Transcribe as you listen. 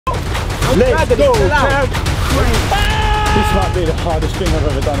Let's go, champ! This might be the hardest thing I've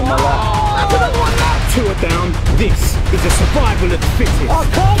ever done in my life. 2 are down. This is the survival of the fittest. I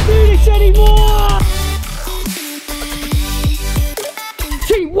can't do this anymore!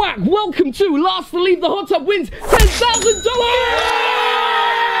 Team Whack, welcome to Last to Leave the Hot Tub wins $10,000!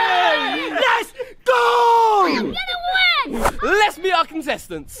 Let's go! I'm gonna win! Let's meet our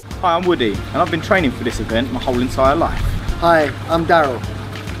contestants. Hi, I'm Woody, and I've been training for this event my whole entire life. Hi, I'm Daryl,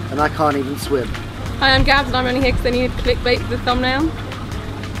 and I can't even swim. Hi, I'm Gabs and I'm only here because they needed clickbait for the thumbnail.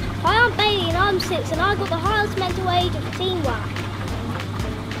 Hi, I'm Bailey and I'm 6 and I got the highest mental age of Team Whack.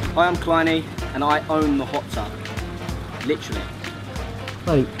 Hi, I'm Kleiny and I own the hot tub. Literally.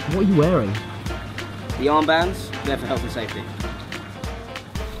 Wait, what are you wearing? The armbands, they're for health and safety.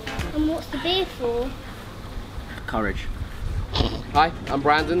 And what's the beer for? Courage. Hi, I'm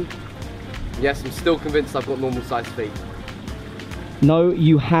Brandon. Yes, I'm still convinced I've got normal sized feet. No,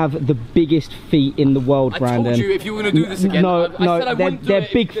 you have the biggest feet in the world, Brandon. I told you if you were going to do this again. No, they're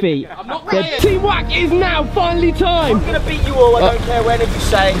big feet. I'm not ready. Team Whack, it is now finally time. I'm going to beat you all, I don't care when you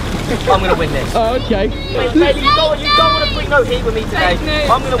say. I'm going to win this. Oh, okay. Bailey, you don't want to bring no heat with me today.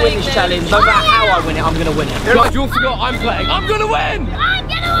 I'm going to win this challenge. No matter how I win it, I'm going to win it. Guys, you all forgot I'm playing. I'm going to win. I'm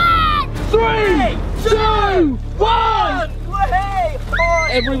gonna win! 3, 2, 1.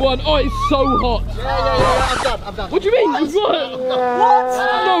 Everyone, oh, it's so hot. Yeah, I'm done. What do you mean? What?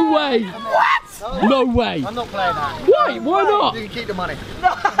 No way. What? No way. I'm not playing that. Why? Why not? You can keep the money.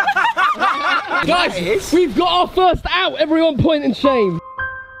 Guys, we've got our first out. Everyone point and shame.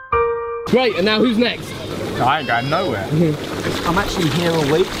 Great, and now who's next? I ain't going nowhere. I'm actually here all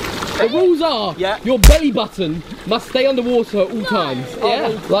week. The rules are, your belly button must stay underwater at all times.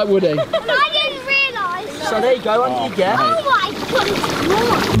 Yeah, like Woody. I didn't realise. So there you go, under your get. Oh my god, it's warm.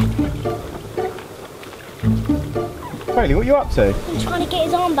 Bailey, what are you up to? He's trying to get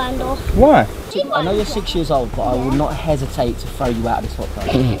his armband off. Why? I know you're 6 years old, but I will not hesitate to throw you out of this hot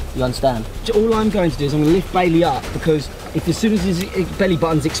tub. You understand? All I'm going to do is I'm going to lift Bailey up because if as soon as his belly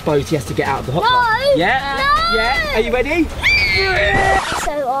button's exposed, he has to get out of the hot tub. Yeah? No! Yeah? Are you ready?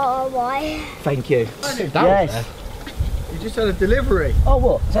 So why? Thank you. Yes. You just had a delivery. Oh,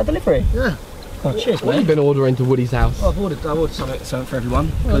 what? Is that delivery? Yeah. Oh, cheers, What have you mate. been ordering to Woody's house? Well, I ordered something for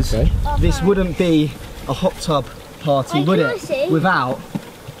everyone. Because Okay. this wouldn't be a hot tub party, Wait, would can I it? see? Without,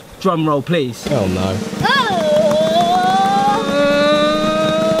 drum roll please. Oh no. Oh!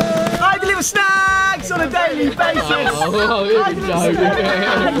 I deliver snacks on a daily basis. Oh, here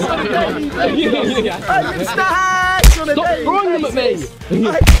we go. I deliver snacks on a Stop daily throwing them at me! basis.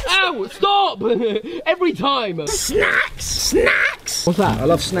 Ow! Stop! Every time! Snacks! What's that? I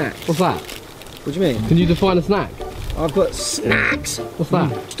love snacks. What's that? What do you mean? Can you define a snack? I've got snacks. What's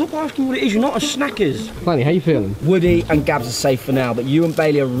that? Stop asking what it is, you're not a snackers. Kleiny, how you feeling? Woody and Gabs are safe for now, but you and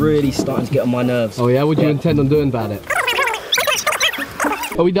Bailey are really starting to get on my nerves. Oh yeah, what do you intend on doing about it?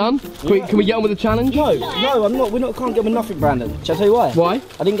 Are we done? Can we get on with the challenge? No, I'm not. Can't get with nothing, Brandon. Shall I tell you why? Why?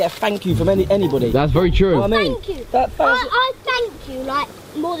 I didn't get a thank you from anybody. That's very true. I mean, Thank you. that I thank you, like,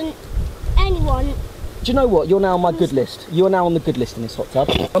 more than anyone. Do you know what? You're now on my good list. You're now on the good list in this hot tub.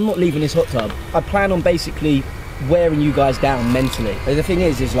 I'm not leaving this hot tub. I plan on basically wearing you guys down mentally. But the thing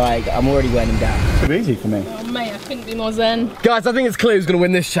is like, I'm already wearing them down. Too easy for me. Oh mate, I couldn't be more zen. Guys, I think it's clear who's going to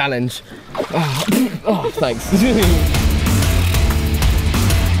win this challenge. Oh, thanks.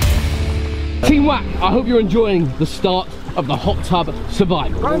 Team Whack, I hope you're enjoying the start of the hot tub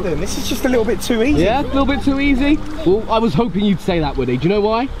survival. Brandon, this is just a little bit too easy. Yeah, a little bit too easy? Well, I was hoping you'd say that, Woody. Do you know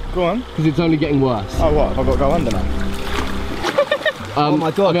why? Go on. Because it's only getting worse. Oh, what? Have I got to go under now? Oh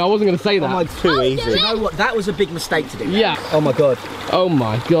my god. I mean, I wasn't going to say that. Oh my, Too easy. you know what? That was a big mistake to do. Yeah. Oh my god. Oh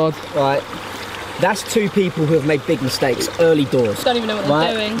my god. Right. That's two people who have made big mistakes early doors. Don't even know what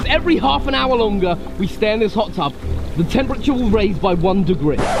they're doing. Every half an hour longer we stay in this hot tub, the temperature will raise by 1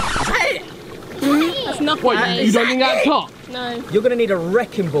 degree. That's nothing. Wait, mate. you don't think that's hot? No. You're going to need a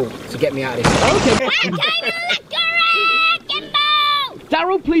wrecking ball to get me out of this. Okay.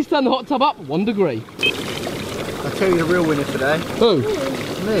 Daryl, please turn the hot tub up 1 degree. I'll tell you the real winner today. Who?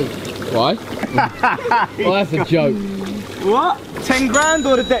 Me. Why? Oh, that's a joke. What? 10 grand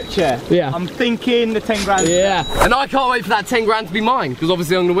or the deck chair? Yeah. I'm thinking the 10 grand. Yeah. And I can't wait for that 10 grand to be mine, because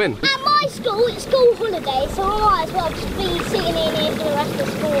obviously I'm going to win. At my school, it's school holiday, so I might as well just be sitting in here for the rest of the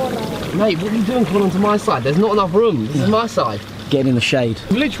school holiday. Mate, what are you doing coming onto my side? There's not enough room. This is my side. Getting in the shade.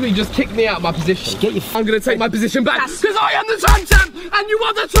 Literally just kicked me out of my position. Get your I'm gonna take my position back because I am the Tom Champ and you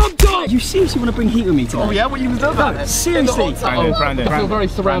are the Tom Dog! You seriously want to bring heat with me today? Oh yeah, what you gonna do about it? Seriously? Brandon. I feel very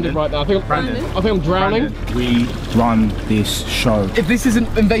surrounded right now. I think I'm drowning. We run this show. If this isn't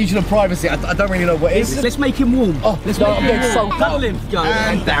invasion of privacy, I don't really know what is. Let's make him warm. Oh, let's make him so Pull him. Go.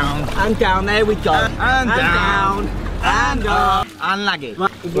 And down. And down. There we go. And down. And up. And luggage.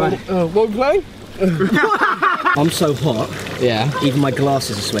 What are we playing? I'm so hot. Yeah. Even my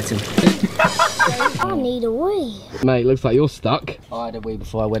glasses are sweating. I need a wee. Mate, looks like you're stuck. I had a wee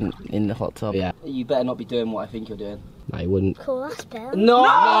before I went in the hot tub. Yeah. You better not be doing what I think you're doing. No, you wouldn't. Cool, that's better. No!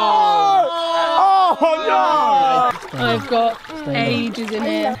 Oh no! I've got ages in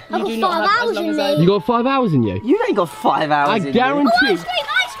here. You I've do got not 5 have as hours long in as me. I You got 5 hours in you? You ain't got 5 hours I in you. guarantee. Oh, ice cream,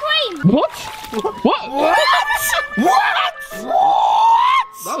 ice cream! What? What?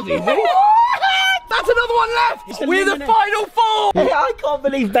 That was easy. That's another one left! We're the final 4! I can't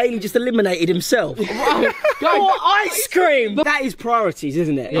believe Bailey just eliminated himself. Right. Oh, ice cream! That is priorities,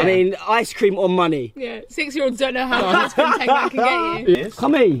 isn't it? Yeah. I mean, ice cream or money. Yeah, 6-year-olds don't know how much ice cream takeaway can get you.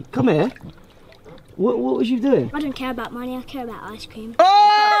 Come here, come here. What was you doing? I don't care about money, I care about ice cream.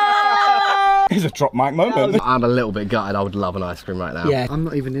 It's a drop mic moment. I'm a little bit gutted. I would love an ice cream right now. Yeah. I'm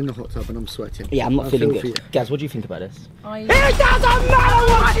not even in the hot tub and I'm sweating. Yeah, I'm not feeling feel good. for you. Gaz, what do you think about this? It doesn't matter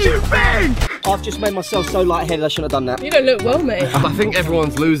what you think! I've just made myself so lightheaded I shouldn't have done that. You don't look well, mate. I think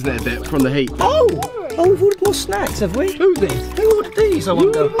everyone's losing it a bit from the heat. Oh, we've ordered more snacks, have we? Who's this? Who ordered these, I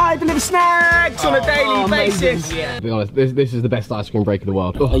wonder? I deliver snacks on a daily basis. To be honest, this is the best ice cream break in the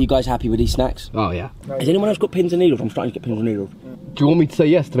world. Are you guys happy with these snacks? Oh yeah. Has anyone else got pins and needles? I'm starting to get pins and needles. Do you want me to say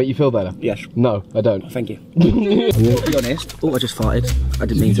yes to make you feel better? Yes. No, I don't. Thank you. To be honest. Oh, I just farted. I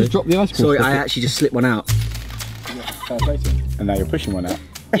didn't mean to. Just drop the ice cream. Sorry, I actually just slipped one out. And now you're pushing one out.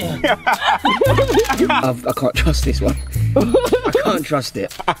 I can't trust this one. I can't trust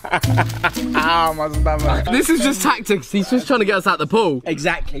it. Ow, my stomach. This is just tactics. He's just trying to get us out the pool.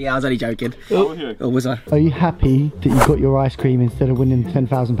 Exactly, yeah, I was only joking. Oh, Or was I? Are you happy that you got your ice cream instead of winning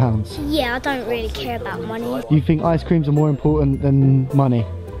 £10,000? Yeah, I don't really care about money. Do you think ice creams are more important than money?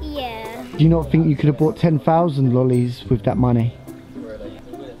 Yeah. Do you not think you could have bought 10,000 lollies with that money?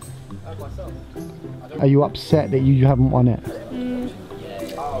 Are you upset that you haven't won it?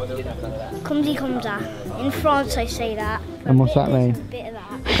 Comme ça. In France I say that. And what's that mean? A bit of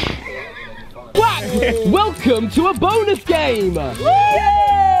that. Welcome to a bonus game!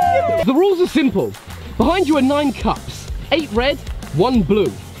 The rules are simple. Behind you are 9 cups, 8 red, 1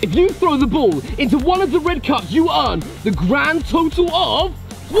 blue. If you throw the ball into one of the red cups, you earn the grand total of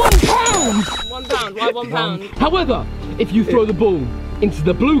 £1! £1. Why £1? However, if you throw the ball into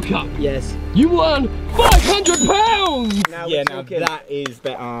the blue cup, Yes. you will earn £500! Yeah, now that is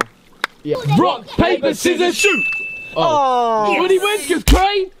better. Yeah. Rock, paper, scissors, shoot! Oh. But he wins because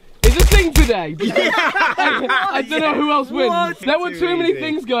Crane is a thing today. I don't know who else wins. There were too many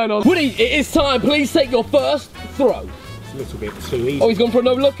things going on. Woody, it is time. Please take your first throw. It's a little bit too easy. Oh, he's gone for a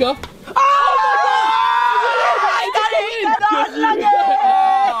no-looker.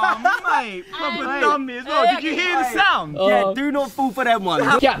 Mate, proper dummy as well. Did you hear the sound? Yeah, do not fall for them ones.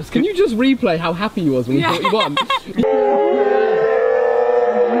 Gaps, can you just replay how happy you was when you thought you won?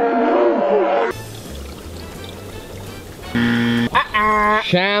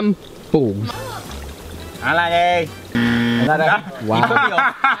 Sham balls. I like it. Wow.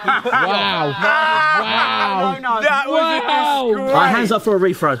 Wow. Wow. That was a disgrace. Alright, hands up for a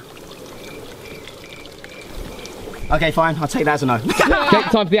refthrow. Okay, fine, I'll take that as a no. Okay,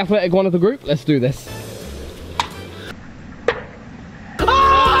 time for the athletic one of the group. Let's do this.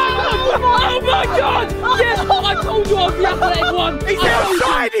 Oh my god! Yes! I told you I was the athletic one! He's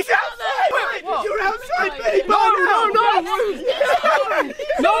outside! He's outside! You're outside, Billy! No!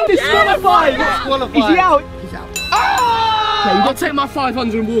 Disqualified! Is he out? I'll take my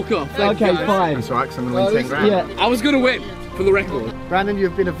 500 and walk off. Thank you, guys. fine. That's right, because I'm going to win 10 grand. Yeah. I was going to win, for the record. Brandon, you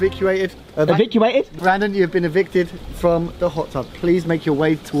have been evacuated. Evacuated? Brandon, you have been evicted from the hot tub. Please make your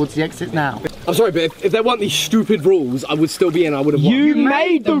way towards the exit now. I'm sorry, but if there weren't these stupid rules, I would still be in. I would have won. You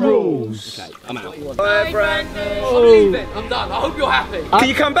made the rules. Okay, I'm out. Bye, Brandon. I'm leaving. I'm done. I hope you're happy. Can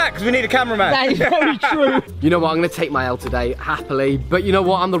you come back? Because we need a cameraman. That is very true. You know what? I'm going to take my L today, happily. But you know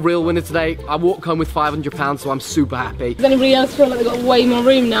what? I'm the real winner today. I walk home with £500, so I'm super happy. Does anybody else feel like they've got way more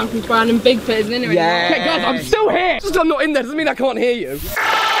room now because Brandon Bigfoot isn't in it anymore? Okay, guys, I'm still here. Just 'cause I'm not in there doesn't mean I can't hear you.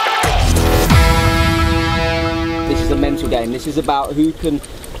 This is a mental game. This is about who can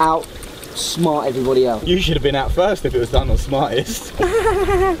outsmart everybody else. You should have been out first if it was done on smartest.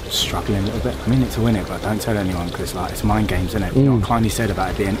 Struggling a little bit. I'm in it to win it, but don't tell anyone because like it's mind games, isn't it? You know what Kleiny said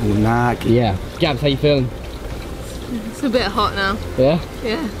about it being all naggy. Yeah. Gabs, how you feeling? It's a bit hot now. Yeah?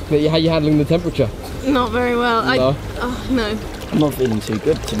 Yeah. But how are you handling the temperature? Not very well. No. No. I'm not feeling too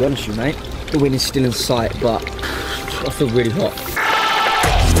good, to be honest with you, mate. The wind is still in sight, but I feel really hot.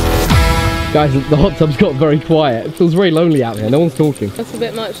 Guys, the hot tub's got very quiet. It feels very lonely out here. No one's talking. That's a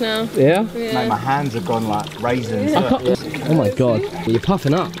bit much now. Yeah? Yeah. Mate, my hands have gone like raisins. Oh my god. You're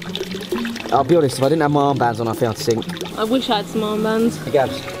puffing up. I'll be honest, if I didn't have my armbands on, I think I'd sink. I wish I had some armbands. Hey,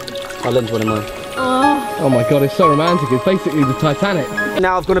 Gabs, I'll lend you one of mine. Oh. Oh my god, it's so romantic. It's basically the Titanic.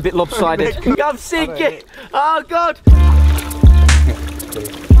 Now I've gone a bit lopsided. I'm sinking! Oh god!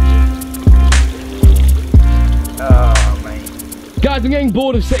 Oh, mate. Guys, I'm getting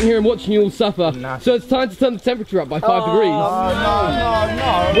bored of sitting here and watching you all suffer. So it's time to turn the temperature up by 5 degrees. Oh,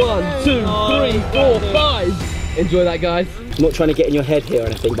 no. 1, 2, 3, 4, 5. Enjoy that, guys. I'm not trying to get in your head here or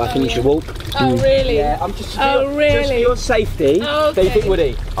anything, but I think you should walk. Oh, really? Yeah, I'm just. Oh, really? Just for your safety. Oh, okay. Don't you think,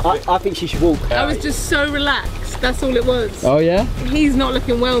 Woody? I think she should walk. I was just so relaxed. That's all it was. Oh yeah? He's not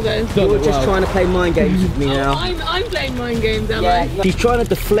looking well though. You're just trying to play mind games with me now. I'm playing mind games, am I? She's trying to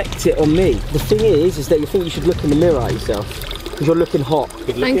deflect it on me. The thing is that you think you should look in the mirror at yourself. Because you're looking hot.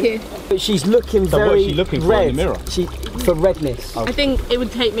 Thank you. But she's looking So very what is she looking for red. in the mirror? For redness. I think it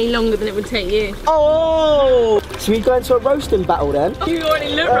would take me longer than it would take you. Oh! So we go into a roasting battle then? You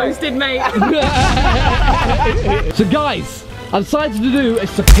already look roasted, mate. So guys, I decided to do a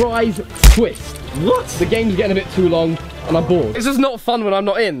surprise twist. What? The game's getting a bit too long and I'm bored. It's just not fun when I'm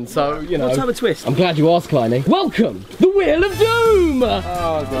not in, so, you know. What type of twist? I'm glad you asked, Kleiny. Welcome, the Wheel of Doom! Oh,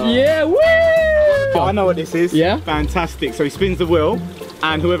 God. Yeah, woo! I know what this is. Yeah? Fantastic. So he spins the wheel,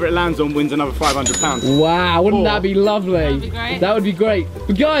 and whoever it lands on wins another £500. Wow, wouldn't that be lovely? That'd be great. That would be great.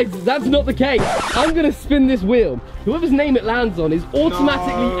 But guys, that's not the case. I'm gonna spin this wheel. Whoever's name it lands on is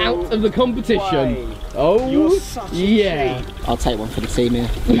automatically out of the competition. Way. Oh, You're such a yeah. I'll take one for the team here.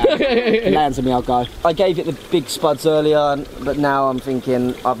 If it lands on me, I'll go. I gave it the big spuds earlier, but now I'm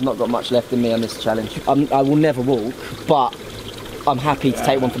thinking I've not got much left in me on this challenge. I will never walk, but I'm happy to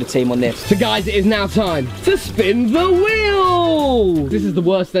take one for the team on this. So guys, it is now time to spin the wheel! This is the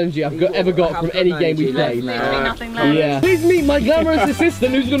worst energy I've ever got from any game we've played. Literally nothing left. Yeah. Please meet my glamorous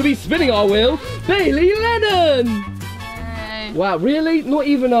assistant who's going to be spinning our wheel, Bailey Lennon! Wow, really? Not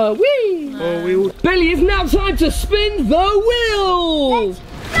even a whee! Bailey, it's now time to spin the wheel!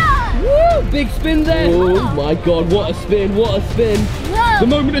 Woo! Big spin there! Oh my god, what a spin, what a spin! Whoa. The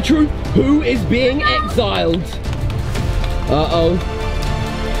moment of truth, who is being exiled? Uh-oh.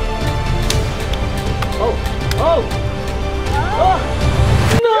 Oh!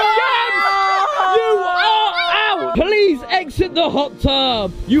 No! You are out! Please exit the hot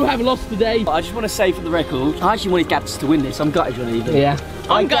tub! You have lost today. I just want to say for the record, I actually wanted Gabs to win this. I'm gutted you're leaving. Yeah.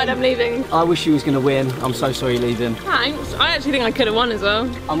 I'm glad I'm leaving. I wish you was going to win. I'm so sorry you're leaving. Thanks. I actually think I could have won as well.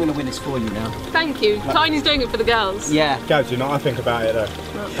 I'm going to win this for you now. Thank you. Tiny's doing it for the girls. Yeah. Gabs, you know what I think about it though?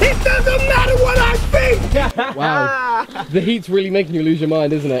 It doesn't matter what I think! Wow. The heat's really making you lose your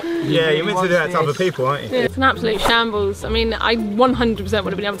mind, isn't it? Yeah, you're meant to do that to other people, aren't you? It's an absolute shambles. I mean, I 100% would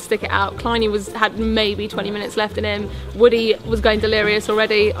have been able to stick it out. Kleiny had maybe 20 minutes left in him. Woody was going delirious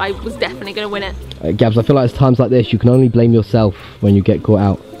already. I was definitely going to win it. Gabs, I feel like it's times like this you can only blame yourself when you get caught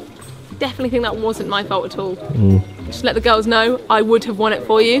out. Definitely think that wasn't my fault at all. Just let the girls know I would have won it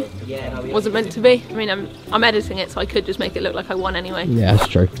for you. Wasn't meant to be. I mean, I'm editing it, so I could just make it look like I won anyway. Yeah, that's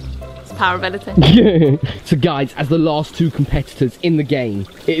true. It's the power of editing. So guys, as the last two competitors in the game,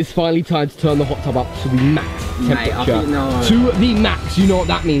 it is finally time to turn the hot tub up to the max temperature. To the max, you know what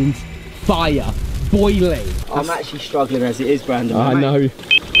that means? Fire, boiling. I'm actually struggling as it is, Brandon. I know.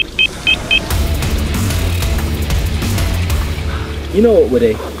 You know what,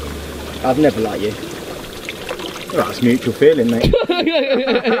 Woody? I've never liked you. Well, that's mutual feeling, mate.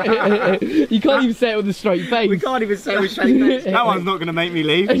 You can't even say it with a straight face. We can't even say it with straight face. That one's not going to make me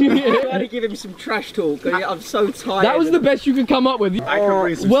leave. I'm trying to give him some trash talk. I'm so tired. That was the best you could come up with. I can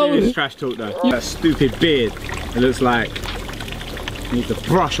bring some serious trash talk though. That stupid beard. It looks like it needs a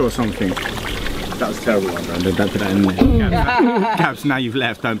brush or something. That was a terrible one, Brandon. Don't put that in there. Gabs, now you've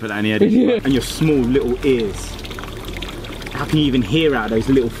left, don't put that in the edit. And your small little ears. How can you even hear out those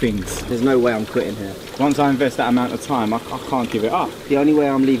little things? There's no way I'm quitting here. Once I invest that amount of time, I can't give it up. The only way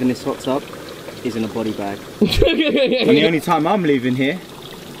I'm leaving this hot tub is in a body bag. And the only time I'm leaving here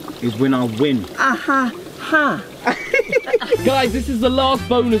is when I win. Guys, this is the last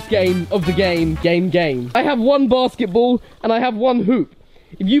bonus game of the game. I have one basketball and I have one hoop.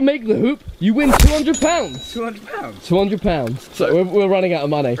 If you make the hoop, you win £200. £200? £200. So we're running out of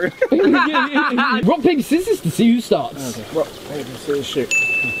money. Rock, paper, scissors to see who starts. Okay. Rock, paper, scissors, shoot.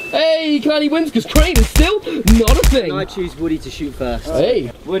 Hey, Kleiny wins because crane is still not a thing. Can I choose Woody to shoot first?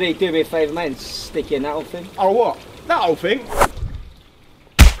 Hey. Woody, do me a favour, mate, and stick in that whole thing. Oh, what? That whole thing.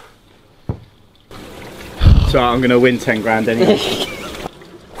 So I'm gonna win 10 grand anyway.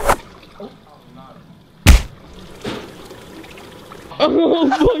 Oh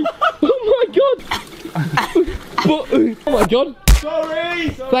my god! Oh my god! Sorry!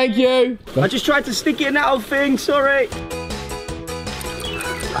 Thank you! I just tried to stick it in that old thing, sorry.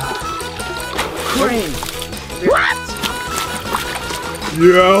 Cream. What?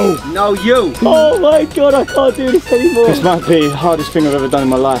 Yo! No, you. Oh my god, I can't do this anymore. This might be the hardest thing I've ever done in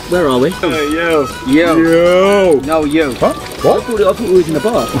my life. Where are we? Hey, yo! You. Yo! No, you. What? I thought we was in the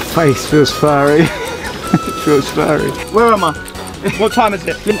bar. My face feels furry. It feels furry. Where am I? What time is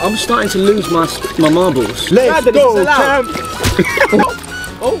it? I'm starting to lose my marbles. Let's go, champ!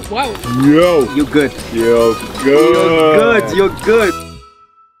 Oh wow! Yo! You're good. Yo! Good! You're good. You're good.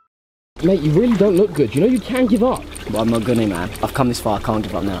 Mate, you really don't look good. You know you can give up. Well, I'm not gonna, man. I've come this far, I can't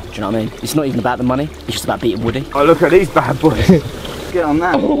give up now. Do you know what I mean? It's not even about the money, it's just about beating Woody. Oh, look at these bad boys. Get on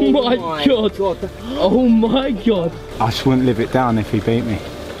that. Oh my god! Oh my god! I just wouldn't live it down if he beat me.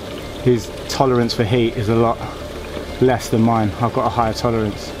 His tolerance for heat is a lot less than mine. I've got a higher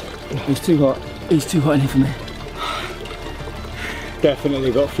tolerance. He's too hot. He's too hot in here for me.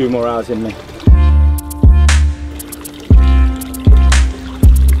 Definitely got a few more hours in me.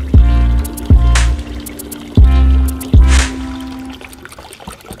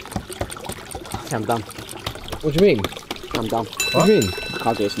 I'm done. What do you mean? I'm done. What do you mean?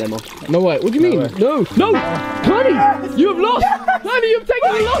 Can't do this no more. No way. What do you mean? No. No! Kleiny! You have lost! Kleiny, you've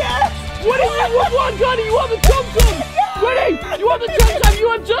taken the loss! Woody, you won! Kleiny, you won the Tom Tom! Woody, you won the Tom Tom! You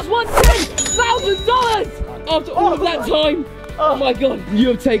have just won $10,000! After all of that time! Oh my god, you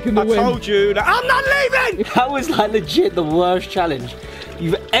have taken the win. I told you that I'm not leaving! That was like legit the worst challenge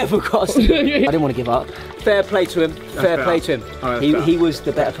you've ever got to do. I didn't want to give up. Fair play to him. Fair play to him. Right, He was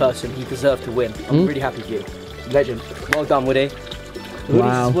the better person. He deserved to win. I'm really happy for you. Legend. Well done, Woody.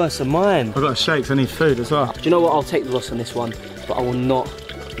 Wow. This is worse than mine. I've got shakes, I need food as well. Do you know what? I'll take the loss on this one, but I will not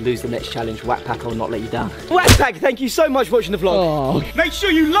lose the next challenge. Whackpack, I will not let you down. Whackpack, thank you so much for watching the vlog. Oh. Make sure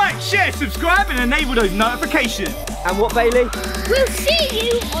you like, share, subscribe and enable those notifications. And what, Bailey? We'll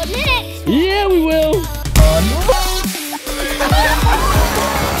see you on the next. Yeah, we will.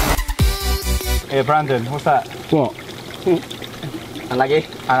 Hey Brandon, what's that? What? I like it.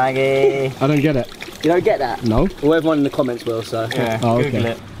 I like it. I don't get it. You don't get that? No? Well, everyone in the comments will, so. Yeah, Oh, okay. Google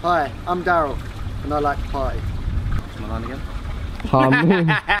it. Hi, I'm Daryl, and I like to party. Come on again.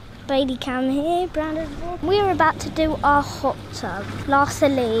 Bailey Cam here, Brandon. We're about to do our hot tub. Last to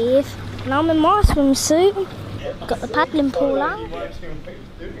leave. And I'm in my swimsuit. Got the paddling pool out.